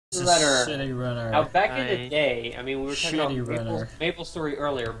Shitty runner. Now, back in the day, I mean, we were talking Shitty about Maple Story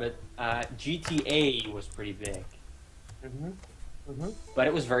earlier, but GTA was pretty big. But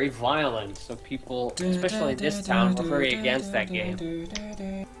it was very violent, so people, especially in this town, were very against that game.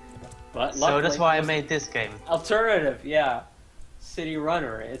 But so that's why I made this game. Alternative, yeah. City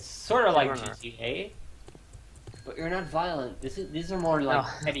Runner. It's sort of like GTA, but you're not violent. These are more like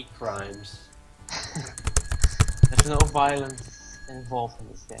petty crimes. There's no violence involved in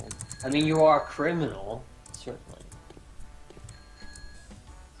this game. I mean, you are a criminal, certainly.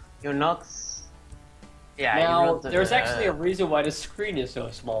 You're not. Yeah. Now, you're not, there's actually a reason why the screen is so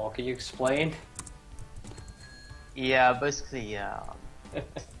small. Can you explain? Yeah, basically,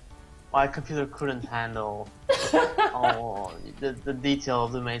 my computer couldn't handle all the detail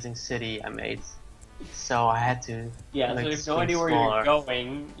of the amazing city I made, so I had to. Yeah, so if you know anywhere you're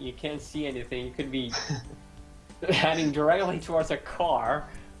going, you can't see anything. You could be heading directly towards a car,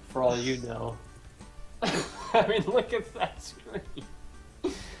 for all you know. I mean, look at that screen.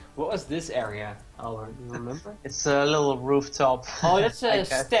 What was this area, Albert? Do you remember? It's a little rooftop. Oh, that's a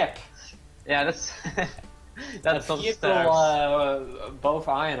step. Yeah, that's that's some people, stairs. Both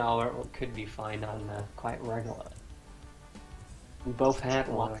I and Albert could be fine on quite regular. We both had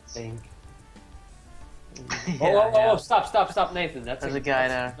one, I think. Oh, stop, Nathan. That's There's a guy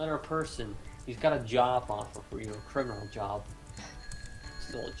there. Another person. He's got a job offer for you, a criminal job.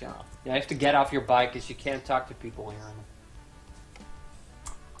 Still a job. Yeah, you have to get off your bike because you can't talk to people when you're on it.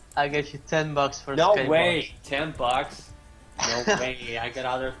 I get you $10 for a No skateboard. way! $10? No way, I got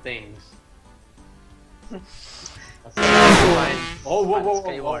other things. Whoa.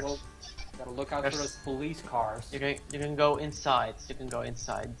 Gotta look out for those police cars. You can go inside. You can go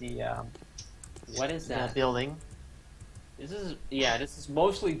inside the what is that? Building. This is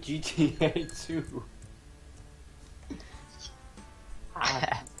mostly GTA 2.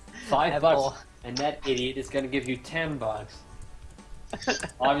 $5, and that idiot is gonna give you $10.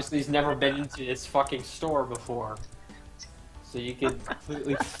 Obviously, he's never been into this fucking store before, so you can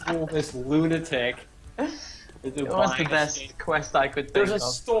completely fool this lunatic into It was buying the best quest I could think of. There's a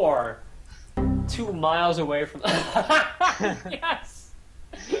store 2 miles away from. Yes.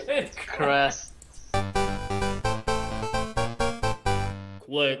 It's Crest.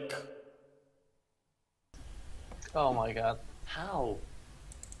 Click. Oh my god. How?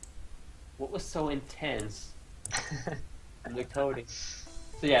 What was so intense in the coding?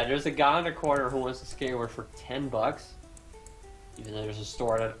 So yeah, there's a guy in the corner who wants a skateboard for $10, even though there's a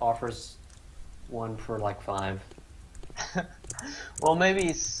store that offers one for like $5. Well, maybe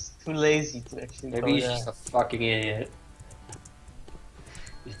he's too lazy to actually. Maybe he's just a fucking idiot.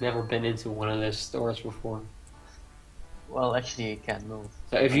 He's never been into one of those stores before. Well, actually, he can't move.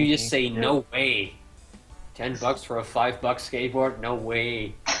 So if you just say no way, $10 for a $5 skateboard, no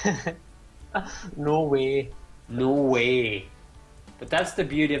way. No way. No way. But that's the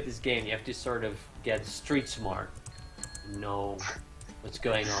beauty of this game. You have to sort of get street smart. Know what's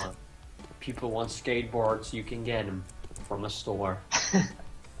going on. People want skateboards, you can get them from a store.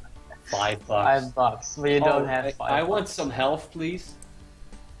 $5. $5, but you don't have $5. I want some health, please.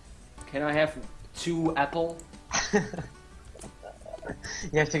 Can I have 2 apple?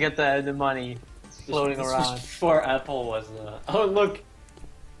 You have to get the money floating around. 4 apple was oh look!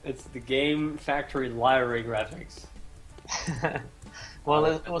 It's the Game Factory library graphics. Well,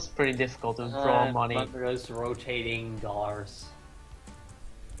 it was pretty difficult to draw money. Those rotating dollars.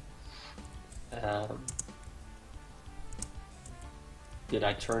 Did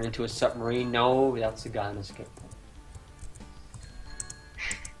I turn into a submarine? No, that's a guy on a skateboard.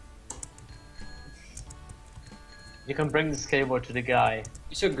 You can bring the skateboard to the guy. It'd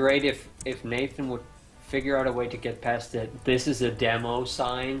be so great if Nathan would figure out a way to get past it. This is a demo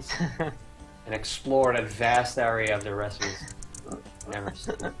signs and explore that vast area of the rest of us. Never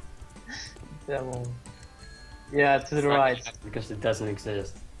seen it. Demo. Yeah, to the right. Because it doesn't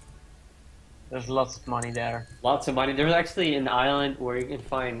exist. There's lots of money there. Lots of money. There's actually an island where you can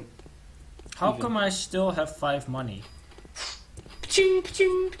find. How come I still have 5 money? Paching,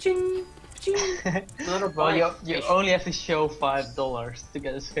 paching, paching, paching. Well, you only have to show $5 to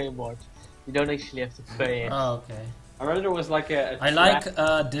get a skateboard. You don't actually have to pay it. Oh, okay. I remember there was like a I like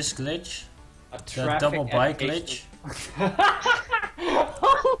this glitch. The double bike glitch.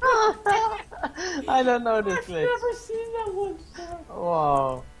 I don't know this glitch. I've never seen that one.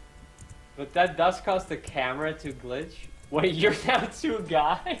 Wow. But that does cause the camera to glitch. Wait, you're now 2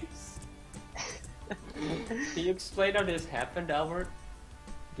 guys? Can you explain how this happened, Albert?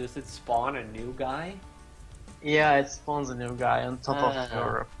 Does it spawn a new guy? Yeah, it spawns a new guy on top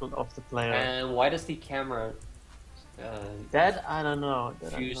of the player. And why does the camera That I don't know.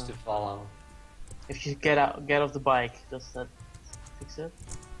 refuse to follow. If you get off the bike, does that fix it?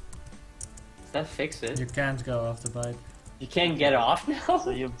 Does that fix it? You can't go off the bike. You can't get off now? So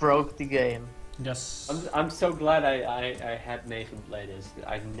you broke the game. Yes. I'm so glad I had Nathan play this.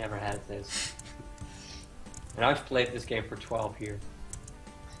 I never had this. And I've played this game for 12 years.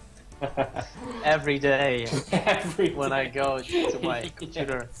 Every day. Every when day. I go to my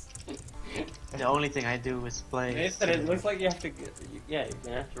computer. The only thing I do is play. Nathan, it looks like you have to. Yeah, you're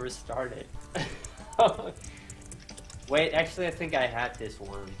gonna have to restart it. Wait, actually, I think I had this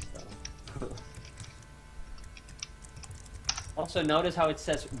one. So. Also, notice how it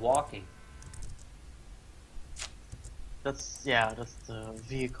says walking. That's the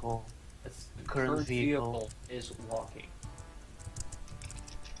vehicle. That's the current vehicle is walking.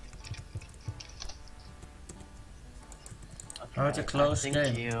 Oh, it's a close Thank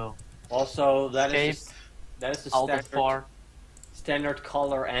game. you. Also, that Escape, is the Alt F4. standard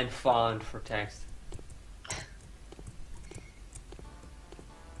color and font for text.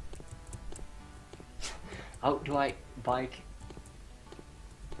 How do I bike?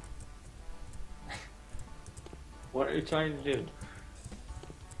 What are you trying to do?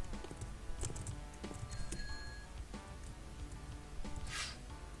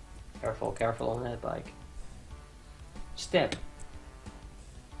 Careful, careful on that bike. Step.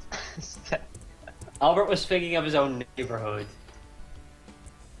 Step. Albert was thinking of his own neighborhood.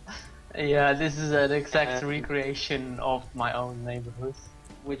 Yeah, this is an exact recreation of my own neighborhood.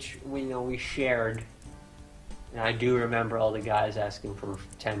 Which we shared. And I do remember all the guys asking for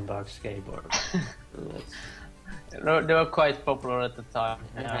 $10 skateboard. They were quite popular at the time.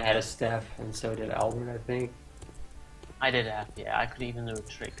 And I had a step, and so did Albert, I think. I did have, yeah. I could even do a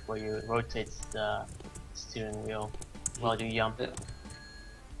trick where you rotate the steering wheel while you jump.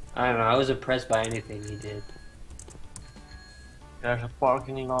 I don't know, I was impressed by anything he did. There's a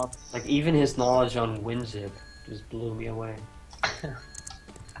parking lot. Like, even his knowledge on WinZip just blew me away.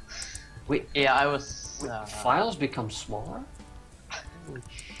 Wait, yeah, I was... files become smaller?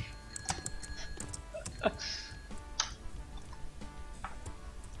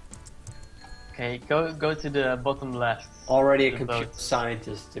 Okay, go to the bottom left. Already a computer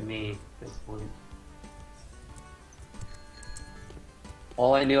scientist to me at this point.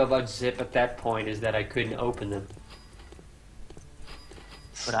 All I knew about Zip at that point is that I couldn't open them.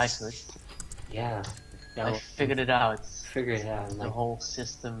 But I could. Yeah. I figured it out. Figured it out. The whole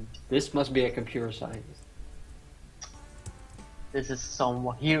system. This must be a computer scientist. This is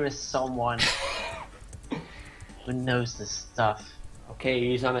someone. Here is someone who knows this stuff. Okay,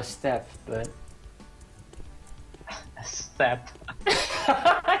 he's on a step, but... A step.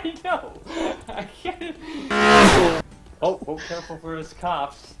 I know! I can't... Oh, careful for his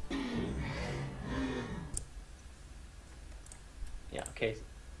cops. Yeah, okay.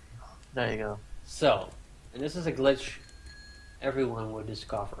 There you go. So, and this is a glitch everyone would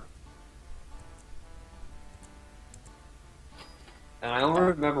discover. And I only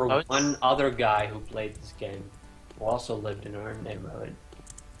remember one other guy who played this game, who also lived in our neighborhood.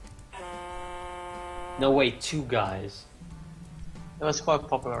 No, wait, two guys. It was quite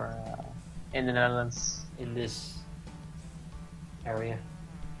popular in the Netherlands. In this area.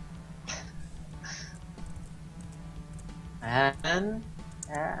 And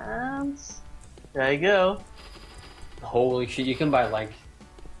there you go. Holy shit, you can buy like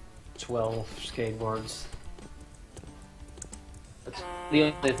 12 skateboards. That's the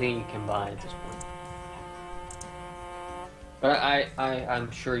only thing you can buy at this point. But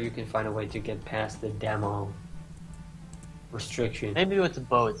I'm sure you can find a way to get past the demo restriction. Maybe with the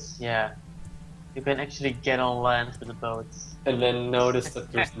boats, yeah. You can actually get on land with the boats. And then notice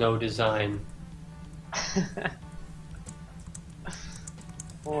that there's no design.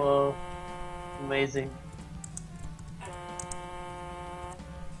 Whoa. Amazing.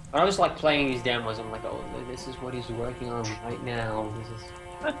 I was like playing these demos, I'm like, oh, this is what he's working on right now. This is...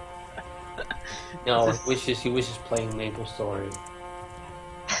 No, he was just playing Maple Story.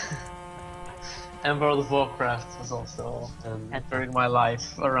 And World of Warcraft was also entering my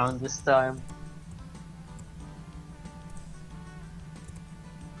life around this time.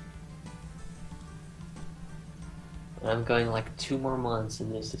 I'm going like 2 more months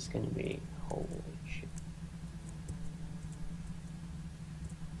and this is gonna be holy shit.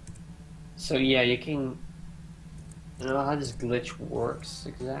 So yeah, you can... I don't know how this glitch works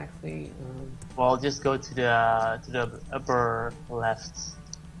exactly. Well, just go to the upper left.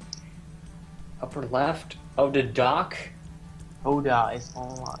 Upper left? Oh, the dock? Oda is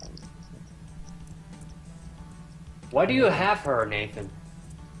online. Why do you have her, Nathan?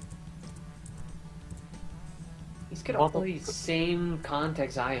 He's It's got all the same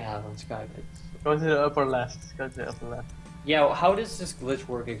context I have on Skype. Go to the upper left. Go to the upper left. Yeah, how does this glitch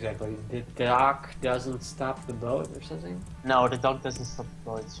work exactly? The dock doesn't stop the boat or something? No, the dock doesn't stop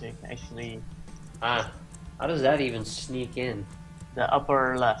the boat, so you can actually... Ah, how does that even sneak in? The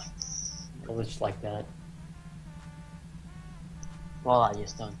upper left. Glitch like that. Well, I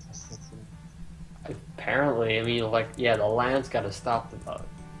just don't test it. Apparently, I mean, like, yeah, the land's gotta stop the boat.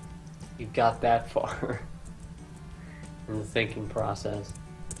 You got that far in the thinking process.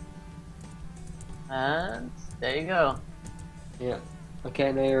 And there you go. Yeah.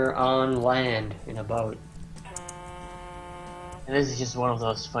 Okay, now you're on land in a boat. And this is just one of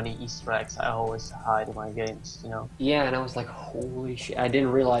those funny Easter eggs I always hide in my games, you know? Yeah, and I was like, holy shit. I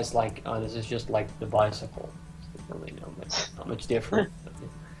didn't realize, like, oh, this is just like the bicycle. It's really not much different.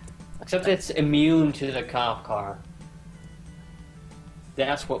 Except it's immune to the cop car.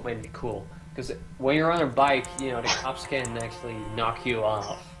 That's what made it cool. Because when you're on a bike, you know, the cops can actually knock you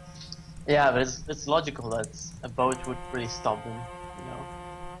off. Yeah, but it's logical that a boat would really stop them, you know?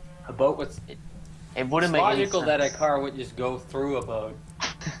 A boat would... It wouldn't It's make any logical that a sense. car would just go through a boat.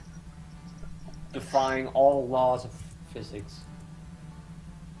 Defying all laws of physics.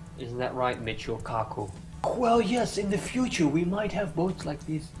 Isn't that right, Michio Kaku? Well, yes, in the future we might have boats like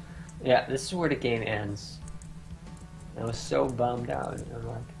these. Yeah, this is where the game ends. I was so bummed out. I'm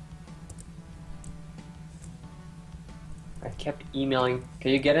like... I kept emailing, can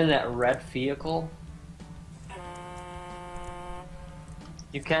you get in that red vehicle?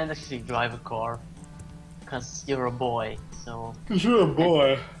 You can't actually drive a car. Because you're a boy, so... Because you're a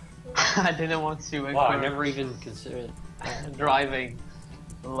boy. I didn't want to Wow, I encourage never even considered driving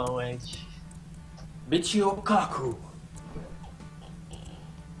low age. Michio Kaku.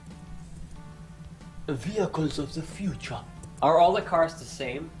 The vehicles of the future. Are all the cars the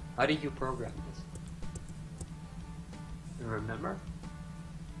same? How do you program this? You remember?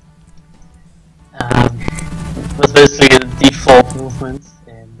 It was basically the default movement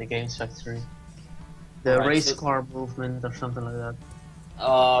in the Games Factory. The Alright, race so- car movement or something like that.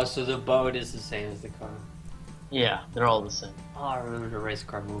 Oh, so the boat is the same as the car. Yeah, they're all the same. Oh, I remember the race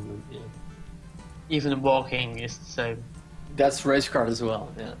car movement, yeah. Even walking is the same. That's race car as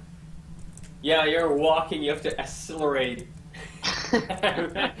well, yeah. Yeah, you're walking, you have to accelerate.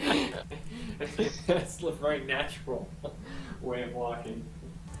 That's the very natural way of walking.